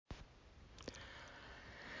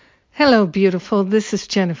Hello, beautiful. This is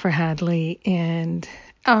Jennifer Hadley, and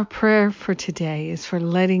our prayer for today is for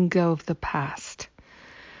letting go of the past.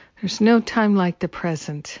 There's no time like the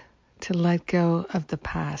present to let go of the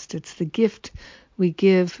past. It's the gift we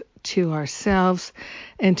give to ourselves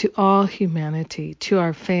and to all humanity, to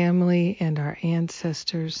our family and our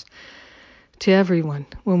ancestors, to everyone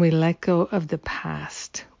when we let go of the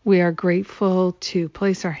past. We are grateful to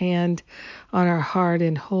place our hand on our heart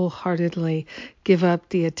and wholeheartedly give up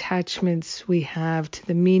the attachments we have to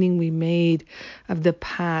the meaning we made of the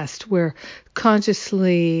past. We're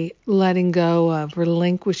consciously letting go of,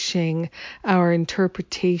 relinquishing our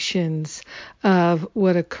interpretations of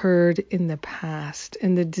what occurred in the past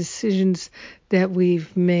and the decisions that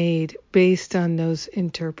we've made based on those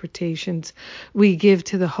interpretations we give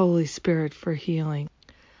to the Holy Spirit for healing.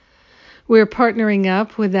 We're partnering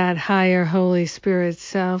up with that higher Holy Spirit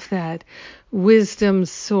self. That wisdom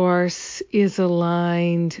source is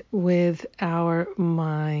aligned with our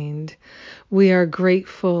mind. We are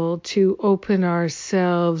grateful to open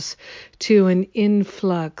ourselves to an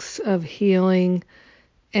influx of healing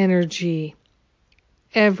energy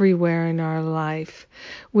everywhere in our life.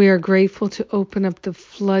 We are grateful to open up the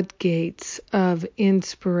floodgates of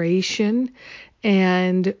inspiration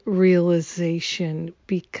and realization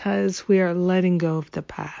because we are letting go of the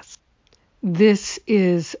past. This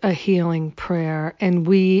is a healing prayer, and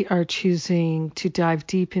we are choosing to dive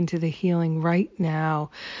deep into the healing right now.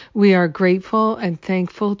 We are grateful and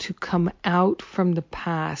thankful to come out from the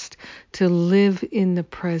past, to live in the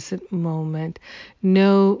present moment,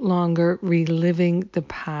 no longer reliving the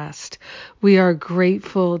past. We are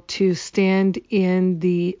grateful to stand in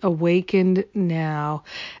the awakened now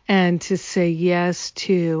and to say yes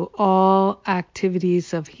to all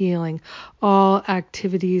activities of healing, all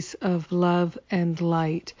activities of love and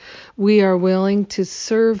light. We are willing to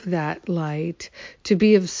serve that light, to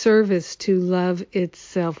be of service to love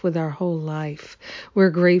itself with our whole life. We're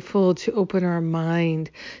grateful to open our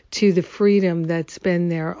mind to the freedom that's been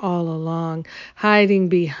there all along, hiding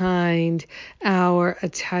behind our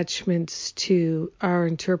attachments to our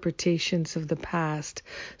interpretations of the past.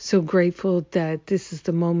 So grateful that this is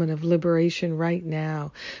the moment of liberation right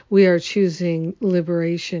now. We are choosing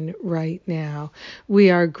liberation right now. We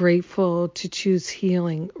are grateful to choose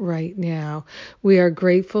healing right now. We are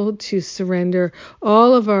grateful to surrender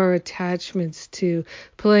all of our attachments to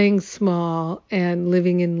playing small and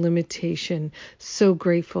living in limitation. So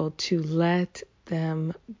grateful to let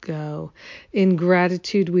them go. In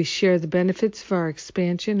gratitude, we share the benefits of our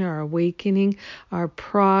expansion, our awakening, our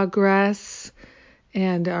progress,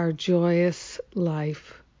 and our joyous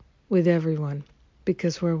life with everyone,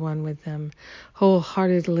 because we're one with them.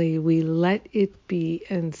 Wholeheartedly, we let it be,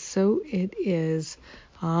 and so it is.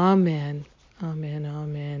 Amen. Amen.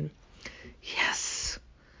 Amen. Yes.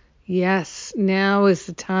 Yes. Now is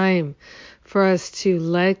the time for us to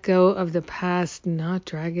let go of the past, not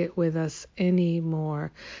drag it with us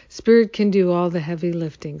anymore. Spirit can do all the heavy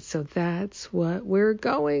lifting, so that's what we're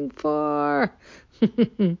going for.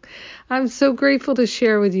 I'm so grateful to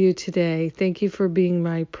share with you today. Thank you for being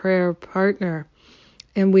my prayer partner.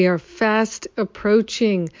 And we are fast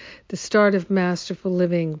approaching the start of Masterful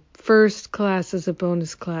Living. First class is a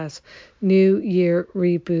bonus class, New Year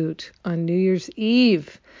Reboot on New Year's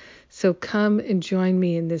Eve. So come and join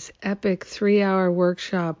me in this epic 3-hour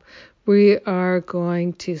workshop. We are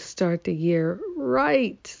going to start the year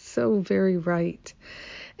right, so very right.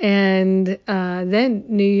 And then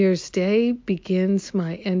New Year's Day begins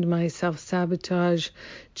my End My Self-Sabotage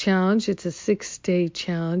Challenge. It's a 6-day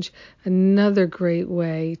challenge, another great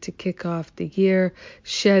way to kick off the year,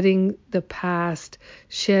 shedding the past,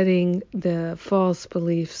 shedding the false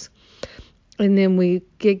beliefs. And then we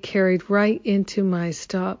get carried right into my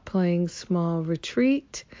Stop Playing Small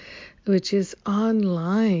retreat, which is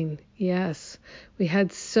online. Yes, we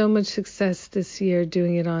had so much success this year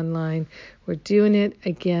doing it online. We're doing it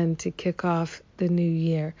again to kick off the new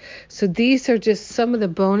year. So these are just some of the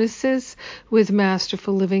bonuses with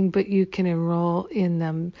Masterful Living, but you can enroll in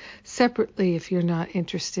them separately if you're not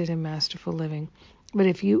interested in Masterful Living. But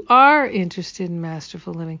if you are interested in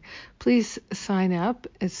Masterful Living, please sign up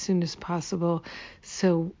as soon as possible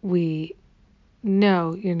so we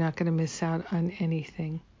know you're not going to miss out on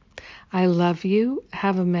anything. I love you.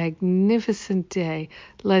 Have a magnificent day,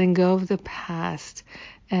 letting go of the past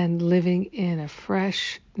and living in a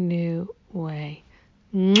fresh new way.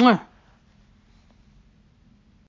 Mwah!